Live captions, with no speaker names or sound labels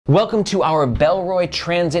Welcome to our Bellroy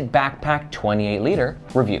Transit Backpack 28-liter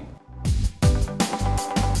review.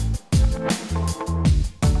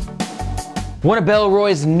 One of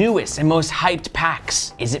Bellroy's newest and most hyped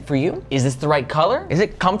packs. Is it for you? Is this the right color? Is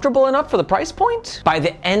it comfortable enough for the price point? By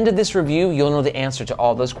the end of this review, you'll know the answer to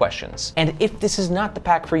all those questions. And if this is not the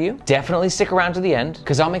pack for you, definitely stick around to the end,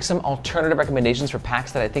 because I'll make some alternative recommendations for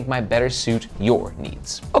packs that I think might better suit your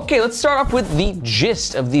needs. Okay, let's start off with the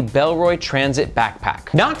gist of the Bellroy Transit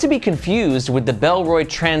Backpack. Not to be confused with the Bellroy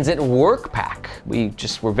Transit Work Pack. We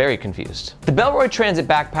just were very confused. The Bellroy Transit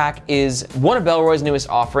Backpack is one of Bellroy's newest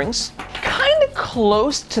offerings, kind of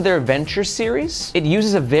close to their Venture series. It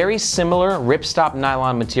uses a very similar ripstop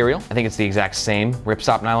nylon material. I think it's the exact same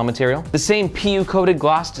ripstop nylon material. The same PU coated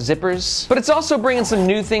glossed zippers, but it's also bringing some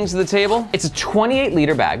new things to the table. It's a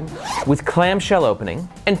 28-liter bag with clamshell opening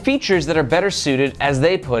and features that are better suited, as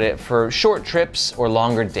they put it, for short trips or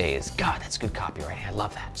longer days. God, that's good copywriting. I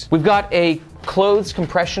love that. We've got a clothes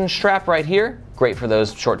compression strap right here. Great for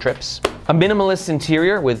those short trips. A minimalist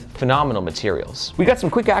interior with phenomenal materials. We got some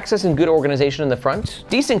quick access and good organization in the front,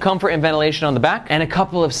 decent comfort and ventilation on the back, and a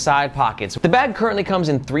couple of side pockets. The bag currently comes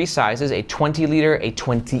in 3 sizes, a 20-liter, a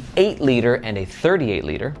 28-liter, and a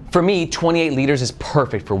 38-liter. For me, 28 liters is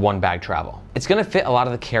perfect for one bag travel. It's gonna fit a lot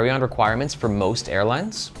of the carry-on requirements for most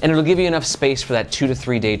airlines, and it'll give you enough space for that 2 to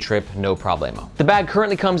 3 day trip, no problemo. The bag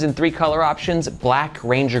currently comes in 3 color options: black,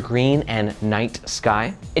 ranger green, and night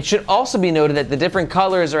sky. It should also be noted that the different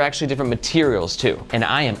colors are actually different materials too, and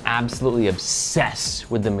I am absolutely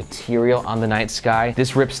obsessed with the material on the night sky.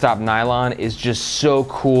 This ripstop nylon is just so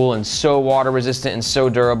cool and so water resistant and so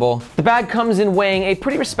durable. The bag comes in weighing a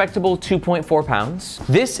pretty respectable 2.4 pounds.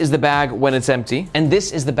 This is the bag when it's empty, and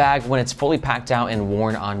this is the bag when it's fully packed out and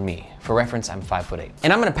worn on me. For reference, I'm 5'8".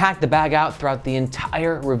 And I'm gonna pack the bag out throughout the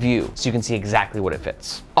entire review so you can see exactly what it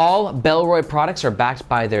fits. All Bellroy products are backed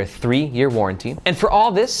by their 3-year warranty. And for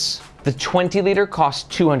all this, the 20-liter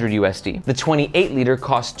costs $200 USD, the 28-liter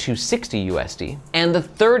costs $260 USD, and the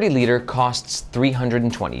 30-liter costs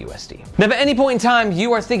 $320 USD. Now, if at any point in time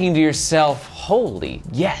you are thinking to yourself, holy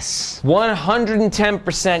yes,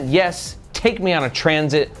 110% yes, take me on a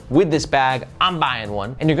transit with this bag, I'm buying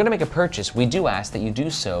one, and you're gonna make a purchase, we do ask that you do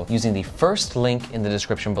so using the first link in the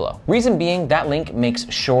description below. Reason being, that link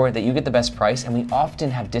makes sure that you get the best price, and we often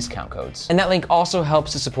have discount codes. And that link also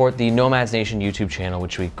helps to support the Nomads Nation YouTube channel,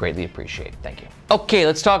 which we greatly appreciate. Thank you. Okay,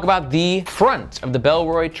 let's talk about the front of the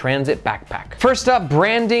Bellroy Transit Backpack. First up,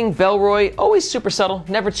 branding. Bellroy, always super subtle,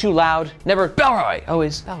 never too loud, never Bellroy,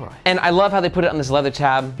 always Bellroy. And I love how they put it on this leather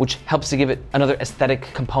tab, which helps to give it another aesthetic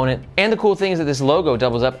component. And the cool thing is that this logo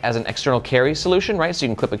doubles up as an external carry solution, right? So you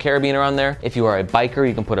can clip a carabiner on there. If you are a biker,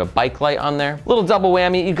 you can put a bike light on there. Little double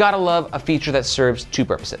whammy. You gotta love a feature that serves 2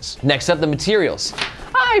 purposes. Next up, the materials.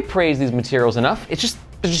 I praise these materials enough. It's just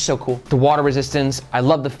so cool. The water resistance, I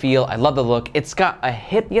love the feel, I love the look. It's got a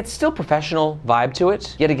hip yet still professional vibe to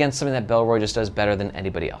it. Yet again, something that Bellroy just does better than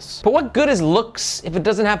anybody else. But what good is looks if it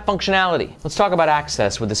doesn't have functionality? Let's talk about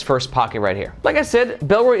access with this first pocket right here. Like I said,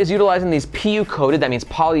 Bellroy is utilizing these PU coated, that means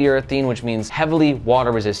polyurethane, which means heavily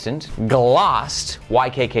water resistant, glossed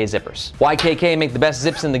YKK zippers. YKK make the best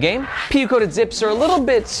zips in the game. PU coated zips are a little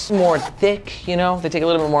bit more thick, you know? They take a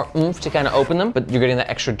little bit more oomph to kind of open them, but you're getting that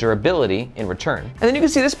extra durability in return. And then you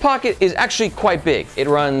can see this pocket is actually quite big. It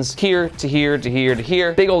runs here to here to here to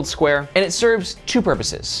here, big old square, and it serves 2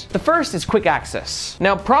 purposes. The first is quick access.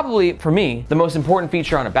 Now, probably for me, the most important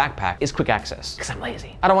feature on a backpack is quick access, because I'm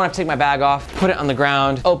lazy. I don't want to take my bag off, put it on the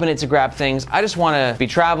ground, open it to grab things. I just want to be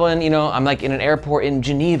traveling, you know, I'm like in an airport in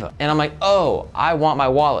Geneva, and I'm like, oh, I want my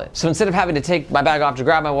wallet. So instead of having to take my bag off to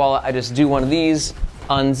grab my wallet, I just do one of these,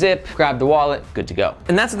 unzip, grab the wallet, good to go.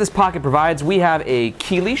 And that's what this pocket provides. We have a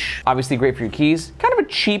key leash, obviously great for your keys. Kind of a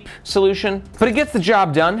cheap solution, but it gets the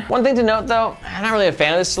job done. One thing to note though, I'm not really a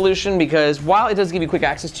fan of this solution, because while it does give you quick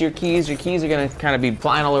access to your keys are gonna kind of be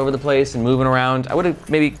flying all over the place and moving around. I would have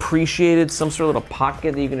maybe appreciated some sort of little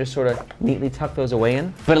pocket that you can just sort of neatly tuck those away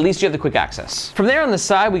in, but at least you have the quick access. From there on the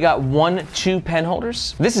side, we got 2 pen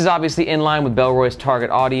holders. This is obviously in line with Bellroy's target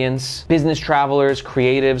audience, business travelers,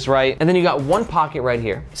 creatives, right? And then you got 1 pocket right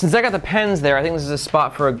here. Since I got the pens there, I think this is a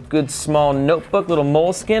spot for a good small notebook, little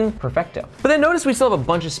moleskin, perfecto. But then notice we still have a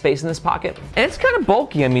bunch of space in this pocket, and it's kind of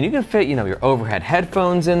bulky. I mean, you can fit, you know, your overhead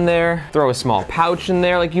headphones in there, throw a small pouch in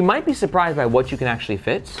there. Like, you might be surprised by what you can actually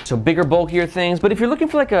fit. So bigger, bulkier things. But if you're looking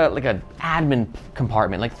for like a admin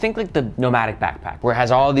compartment, like think like the Nomadic backpack, where it has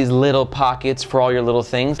all these little pockets for all your little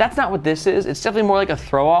things. That's not what this is. It's definitely more like a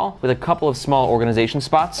throw-all with a couple of small organization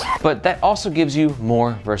spots, but that also gives you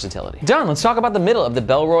more versatility. Done. Let's talk about the middle of of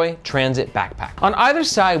the Bellroy Transit Backpack. On either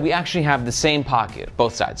side, we actually have the same pocket,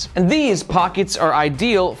 both sides. And these pockets are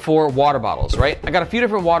ideal for water bottles, right? I got a few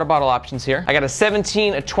different water bottle options here. I got a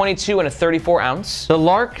 17, a 22, and a 34 ounce. The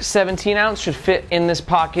Lark 17 ounce should fit in this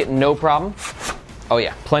pocket, no problem. Oh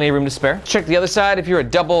yeah, plenty of room to spare. Check the other side. If you're a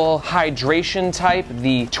double hydration type,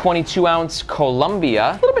 the 22 ounce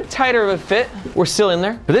Columbia, a little bit tighter of a fit. We're still in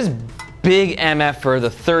there. But this big MF for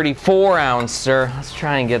the 34 ounce, sir. Let's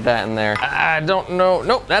try and get that in there. I don't know.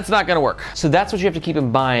 Nope, that's not gonna work. So that's what you have to keep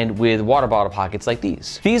in mind with water bottle pockets like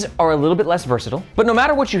these. These are a little bit less versatile, but no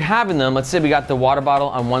matter what you have in them, let's say we got the water bottle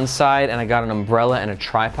on one side and I got an umbrella and a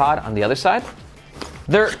tripod on the other side,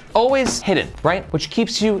 they're always hidden, right? Which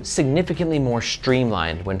keeps you significantly more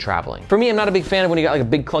streamlined when traveling. For me, I'm not a big fan of when you got like a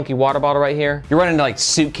big clunky water bottle right here. You're running into like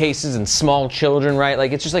suitcases and small children, right?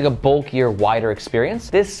 Like it's just like a bulkier, wider experience.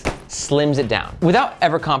 This slims it down without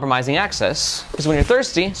ever compromising access, because when you're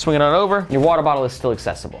thirsty, swing it on over, your water bottle is still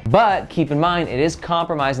accessible. But keep in mind, it is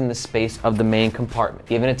compromising the space of the main compartment.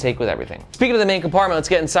 Give and take with everything. Speaking of the main compartment, let's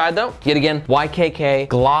get inside though. Yet again, YKK,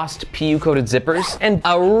 glossed PU-coated zippers, and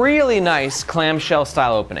a really nice clamshell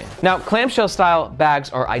style opening. Now, clamshell style bags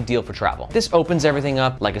are ideal for travel. This opens everything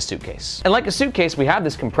up like a suitcase. And like a suitcase, we have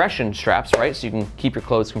this compression straps, right? So you can keep your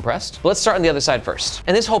clothes compressed. But let's start on the other side first.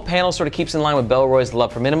 And this whole panel sort of keeps in line with Bellroy's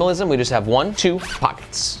love for minimalism. We just have 1, 2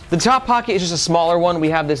 pockets. The top pocket is just a smaller one. We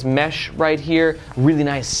have this mesh right here, really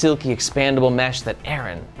nice, silky, expandable mesh that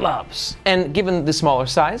Aaron loves. And given the smaller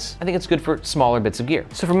size, I think it's good for smaller bits of gear.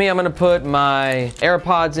 So for me, I'm gonna put my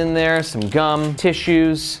AirPods in there, some gum,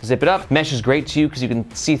 tissues, zip it up. Mesh is great too, because you can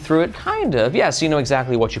see through it, kind of. Yeah, so you know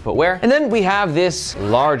exactly what you put where. And then we have this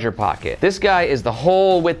larger pocket. This guy is the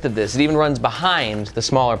whole width of this. It even runs behind the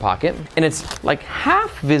smaller pocket. And it's like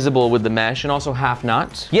half visible with the mesh and also half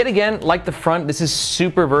not. Yet again, like the front, this is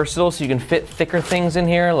super versatile, so you can fit thicker things in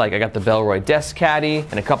here. Like I got the Bellroy Desk Caddy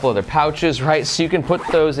and a couple other pouches, right? So you can put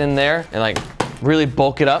those in there and like really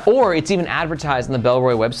bulk it up. Or it's even advertised on the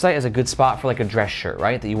Bellroy website as a good spot for like a dress shirt,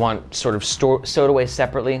 right? That you want sort of stowed away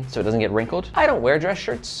separately so it doesn't get wrinkled. I don't wear dress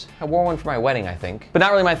shirts. I wore one for my wedding, I think. But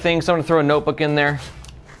not really my thing, so I'm gonna throw a notebook in there.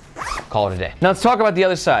 Call it a day. Now let's talk about the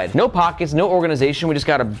other side. No pockets, no organization. We just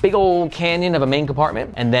got a big old canyon of a main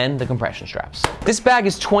compartment and then the compression straps. This bag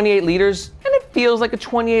is 28 liters and it feels like a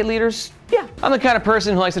 28 liters. Yeah, I'm the kind of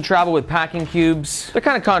person who likes to travel with packing cubes. They're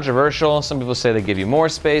kind of controversial. Some people say they give you more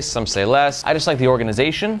space, some say less. I just like the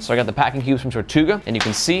organization. So I got the packing cubes from Tortuga, and you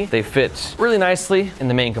can see they fit really nicely in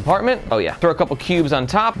the main compartment. Oh yeah, throw a couple cubes on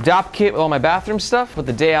top. Dop kit with all my bathroom stuff with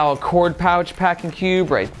the Day-Owl cord pouch packing cube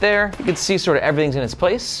right there. You can see sort of everything's in its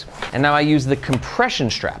place. And now I use the compression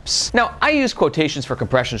straps. Now I use quotations for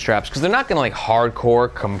compression straps because they're not gonna like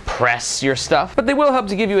hardcore compress your stuff, but they will help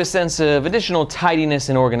to give you a sense of additional tidiness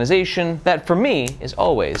and organization that for me is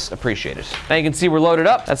always appreciated. Now you can see we're loaded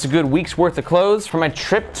up. That's a good week's worth of clothes for my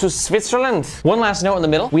trip to Switzerland. One last note in the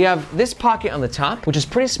middle. We have this pocket on the top, which is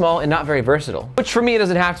pretty small and not very versatile, which for me it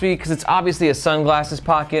doesn't have to be because it's obviously a sunglasses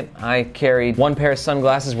pocket. I carry one pair of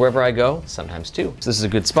sunglasses wherever I go, sometimes two. So this is a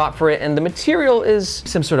good spot for it. And the material is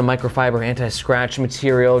some sort of microfiber anti-scratch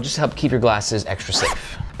material, just to help keep your glasses extra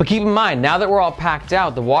safe. But keep in mind, now that we're all packed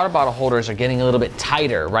out, the water bottle holders are getting a little bit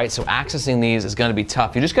tighter, right? So accessing these is gonna be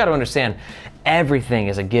tough. You just gotta understand, everything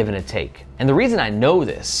is a give and a take. And the reason I know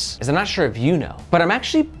this is I'm not sure if you know, but I'm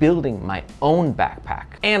actually building my own backpack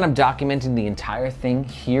and I'm documenting the entire thing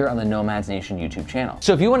here on the Nomads Nation YouTube channel.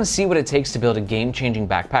 So if you want to see what it takes to build a game-changing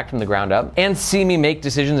backpack from the ground up and see me make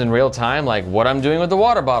decisions in real time, like what I'm doing with the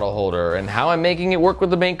water bottle holder and how I'm making it work with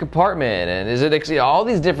the main compartment and is it all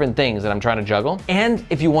these different things that I'm trying to juggle. And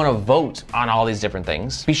if you want to vote on all these different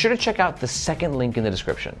things, be sure to check out the second link in the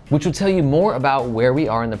description, which will tell you more about where we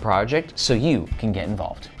are in the project so you can get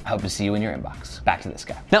involved. I hope to see you in your inbox. Back to this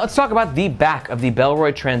guy. Now let's talk about the back of the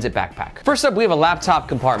Bellroy Transit Backpack. First up, we have a laptop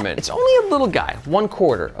compartment. It's only a little guy,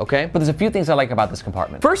 1/4, okay? But there's a few things I like about this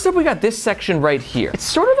compartment. First up, we got this section right here. It's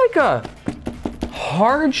sort of like a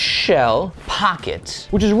hard shell pocket,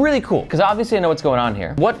 which is really cool because obviously I know what's going on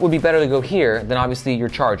here. What would be better to go here than obviously your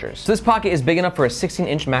chargers? So this pocket is big enough for a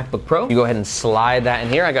 16-inch MacBook Pro. You go ahead and slide that in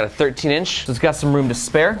here. I got a 13-inch, so it's got some room to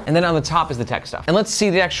spare. And then on the top is the tech stuff. And let's see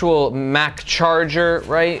the actual Mac charger,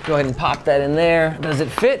 right? Go ahead and pop that in there. Does it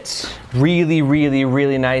fit? Really, really,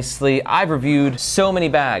 really nicely. I've reviewed so many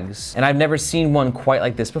bags and I've never seen one quite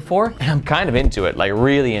like this before. And I'm kind of into it, like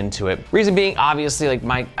really into it. Reason being, obviously,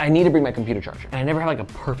 like I need to bring my computer charger and I never have like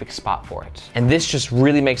a perfect spot for it. And this just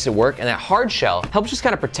really makes it work. And that hard shell helps just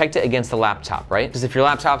kind of protect it against the laptop, right? Because if your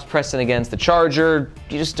laptop's pressing against the charger,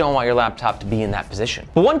 you just don't want your laptop to be in that position.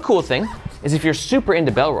 But one cool thing is if you're super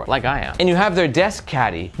into Bellroy, like I am, and you have their Desk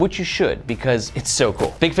Caddy, which you should because it's so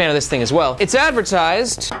cool. Big fan of this thing as well. It's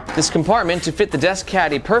advertised, this compartment, to fit the Desk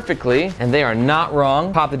Caddy perfectly, and they are not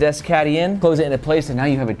wrong. Pop the Desk Caddy in, close it into place, and now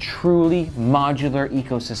you have a truly modular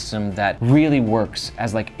ecosystem that really works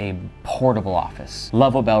as like a portable office.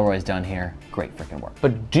 Love what Bellroy's done here. Great freaking work.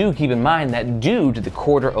 But do keep in mind that due to the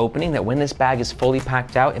quarter opening, that when this bag is fully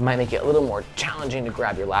packed out, it might make it a little more challenging to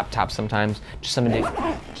grab your laptop sometimes. Just something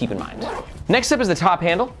to keep in mind. Next up is the top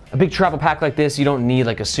handle. A big travel pack like this, you don't need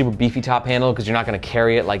like a super beefy top handle because you're not gonna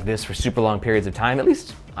carry it like this for super long periods of time. At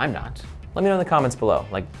least I'm not. Let me know in the comments below.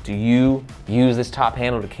 Like, do you use this top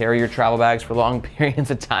handle to carry your travel bags for long periods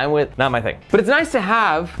of time with? Not my thing. But it's nice to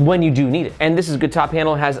have when you do need it. And this is a good top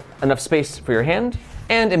handle, it has enough space for your hand.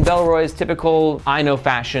 And in Bellroy's typical, I know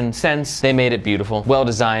fashion sense, they made it beautiful, well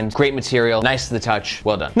designed, great material, nice to the touch,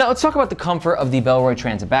 well done. Now let's talk about the comfort of the Bellroy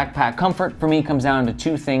Transit Backpack. Comfort for me comes down to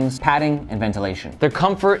two things, padding and ventilation. Their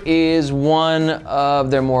comfort is one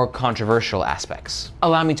of their more controversial aspects.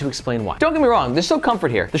 Allow me to explain why. Don't get me wrong, there's still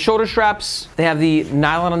comfort here. The shoulder straps, they have the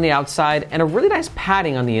nylon on the outside and a really nice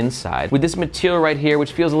padding on the inside with this material right here,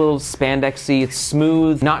 which feels a little spandexy. It's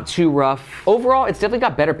smooth, not too rough. Overall, it's definitely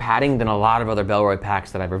got better padding than a lot of other Bellroy packs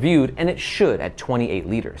that I've reviewed, and it should at 28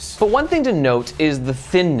 liters. But one thing to note is the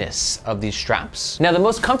thinness of these straps. Now, the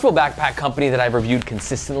most comfortable backpack company that I've reviewed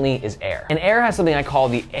consistently is Air. And Air has something I call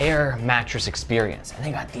the Air mattress experience. And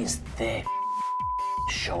they got these thick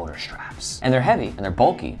shoulder straps. And they're heavy and they're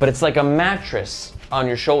bulky, but it's like a mattress on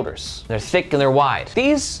your shoulders. They're thick and they're wide.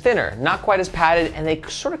 These thinner, not quite as padded, and they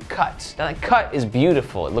sort of cut. Now that cut is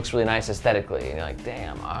beautiful. It looks really nice aesthetically. And you're like,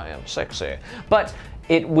 damn, I am sexy. But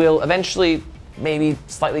it will eventually maybe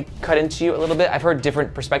slightly cut into you a little bit. I've heard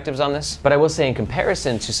different perspectives on this, but I will say in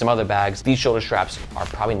comparison to some other bags, these shoulder straps are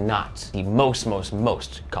probably not the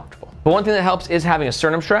most comfortable. But one thing that helps is having a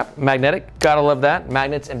sternum strap, magnetic. Gotta love that.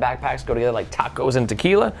 Magnets and backpacks go together like tacos and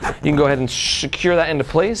tequila. You can go ahead and secure that into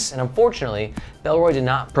place. And unfortunately, Bellroy did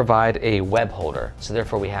not provide a web holder, so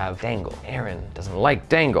therefore we have dangle. Aaron doesn't like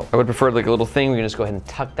dangle. I would prefer like a little thing where you can just go ahead and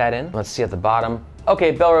tuck that in. Let's see at the bottom.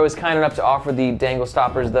 Okay, Bellroy was kind enough to offer the dangle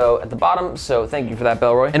stoppers though at the bottom, so thank you for that,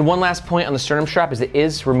 Bellroy. And one last point on the sternum strap is it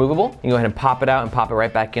is removable. You can go ahead and pop it out and pop it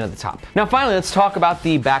right back in at the top. Now finally, let's talk about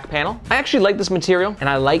the back panel. I actually like this material and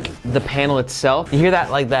I like the panel itself. You hear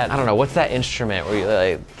that, like that, I don't know, what's that instrument where you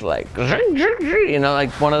like you know,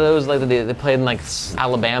 like one of those like they played in like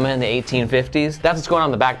Alabama in the 1850s. That's what's going on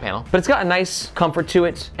in the back panel. But it's got a nice comfort to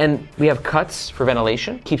it, and we have cuts for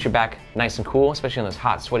ventilation. Keeps your back nice and cool, especially on those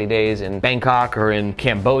hot, sweaty days in Bangkok or in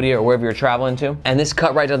Cambodia or wherever you're traveling to. And this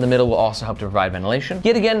cut right down the middle will also help to provide ventilation.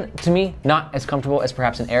 Yet again, to me, not as comfortable as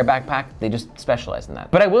perhaps an Air backpack. They just specialize in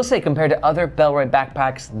that. But I will say, compared to other Bellroy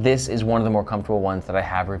backpacks, this is one of the more comfortable ones that I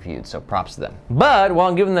have reviewed, so props to them. But while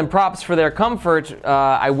I'm giving them props for their comfort,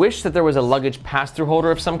 I wish that there was a luggage pass-through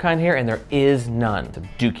holder of some kind here, and there is none, so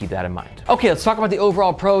do keep that in mind. Okay, let's talk about the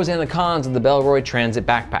overall pros and the cons of the Bellroy Transit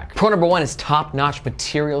Backpack. Pro number one is top-notch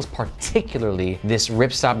materials, particularly this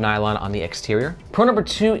ripstop nylon on the exterior. Pro number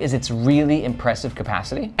two is its really impressive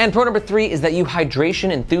capacity. And pro number three is that you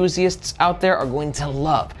hydration enthusiasts out there are going to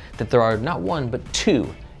love that there are not one, but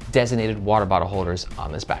two designated water bottle holders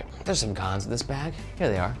on this bag. There's some cons of this bag. Here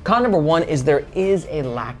they are. Con number one is there is a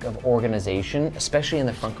lack of organization, especially in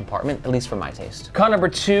the front compartment, at least for my taste. Con number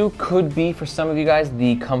two could be, for some of you guys,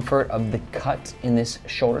 the comfort of the cut in this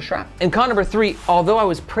shoulder strap. And con number three, although I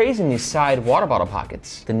was praising these side water bottle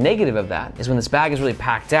pockets, the negative of that is when this bag is really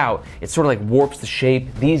packed out, it sort of like warps the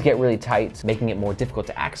shape. These get really tight, making it more difficult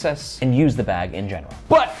to access and use the bag in general.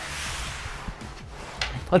 But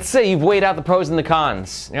let's say you've weighed out the pros and the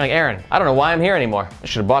cons. And you're like, Aaron, I don't know why I'm here anymore. I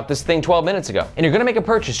should have bought this thing 12 minutes ago. And you're gonna make a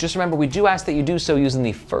purchase. Just remember, we do ask that you do so using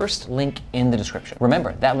the first link in the description.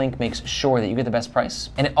 Remember, that link makes sure that you get the best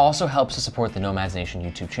price, and it also helps to support the Nomads Nation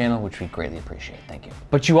YouTube channel, which we greatly appreciate. Thank you.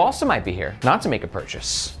 But you also might be here not to make a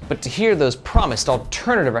purchase, but to hear those promised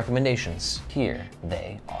alternative recommendations. Here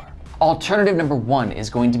they are. Alternative number one is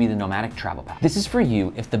going to be the Nomadic Travel Pack. This is for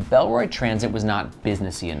you if the Bellroy Transit was not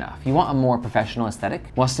businessy enough. You want a more professional aesthetic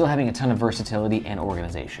while still having a ton of versatility and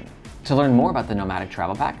organization. To learn more about the Nomadic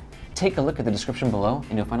Travel Pack, take a look at the description below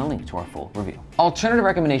and you'll find a link to our full review. Alternative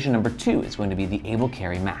recommendation number two is going to be the Able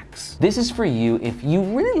Carry Max. This is for you if you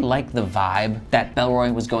really like the vibe that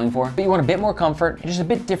Bellroy was going for, but you want a bit more comfort and just a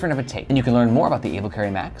bit different of a take. And you can learn more about the Able Carry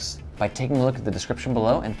Max by taking a look at the description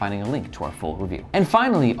below and finding a link to our full review. And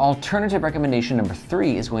finally, alternative recommendation number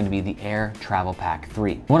 3 is going to be the Air Travel Pack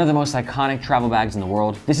 3. One of the most iconic travel bags in the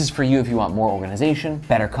world. This is for you if you want more organization,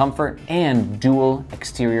 better comfort, and dual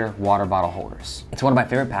exterior water bottle holders. It's one of my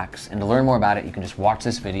favorite packs, and to learn more about it, you can just watch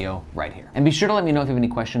this video right here. And be sure to let me know if you have any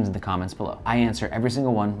questions in the comments below. I answer every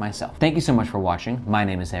single one myself. Thank you so much for watching. My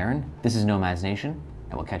name is Aaron. This is Nomads Nation,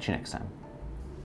 and we'll catch you next time.